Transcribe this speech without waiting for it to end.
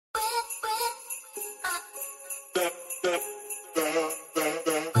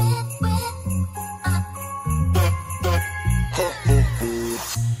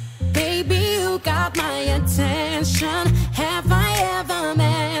Baby, you got my attention. Have I ever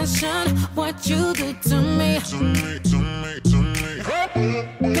mentioned what you do to me?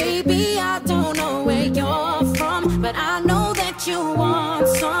 Baby, I don't know where you're from, but I know that you want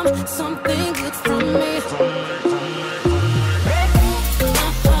something good from me.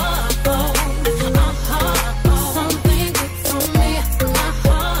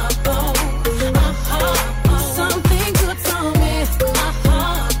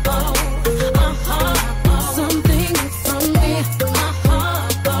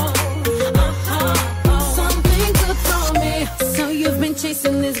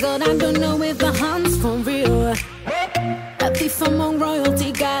 I don't know if the hunt's for real. A thief among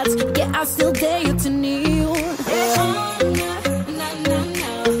royalty gods. Yeah, I still dare you to kneel.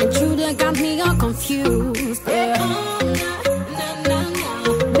 Intruder got me all confused.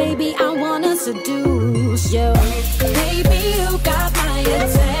 Baby, I wanna seduce you. Baby, you got my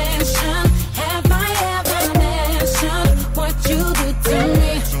attention. Have I ever mentioned what you do to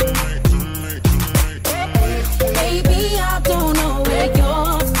me? Baby, I don't know where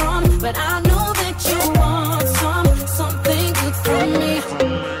you're, but I know that you want something good from me.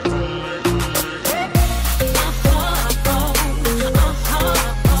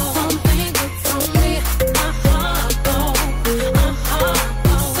 Something good from me.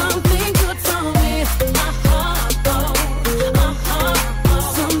 Something good from me.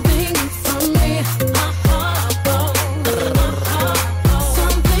 Something good from me.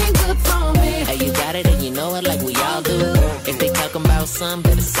 Something good from me. Hey, you got it and you know it like we all do. If they talking about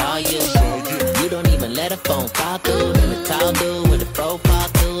something, but it's all you. You don't even let a phone call through. Then a tall dude with a profile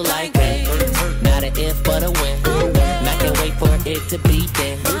through like that. Not an if but a when. And I can't wait for it to be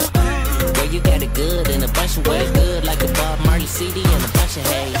there. Girl, you got it good in a bunch of ways. Good like a Bob Marley CD and a bunch of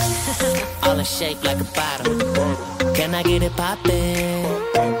haze. All in shape like a bottle. Can I get it poppin'?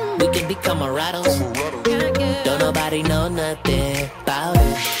 We can be camarados. Don't nobody know nothing about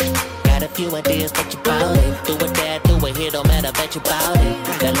it. Got a few ideas, but you bout it. Do it that, do it here, don't matter, bet you bout it.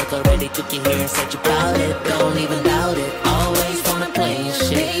 That look already took you here and said you bout it. Don't even doubt it, always wanna play your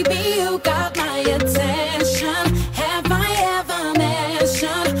shit. Baby, you got my attention. Have I ever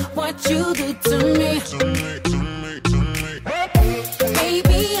mentioned what you do to me?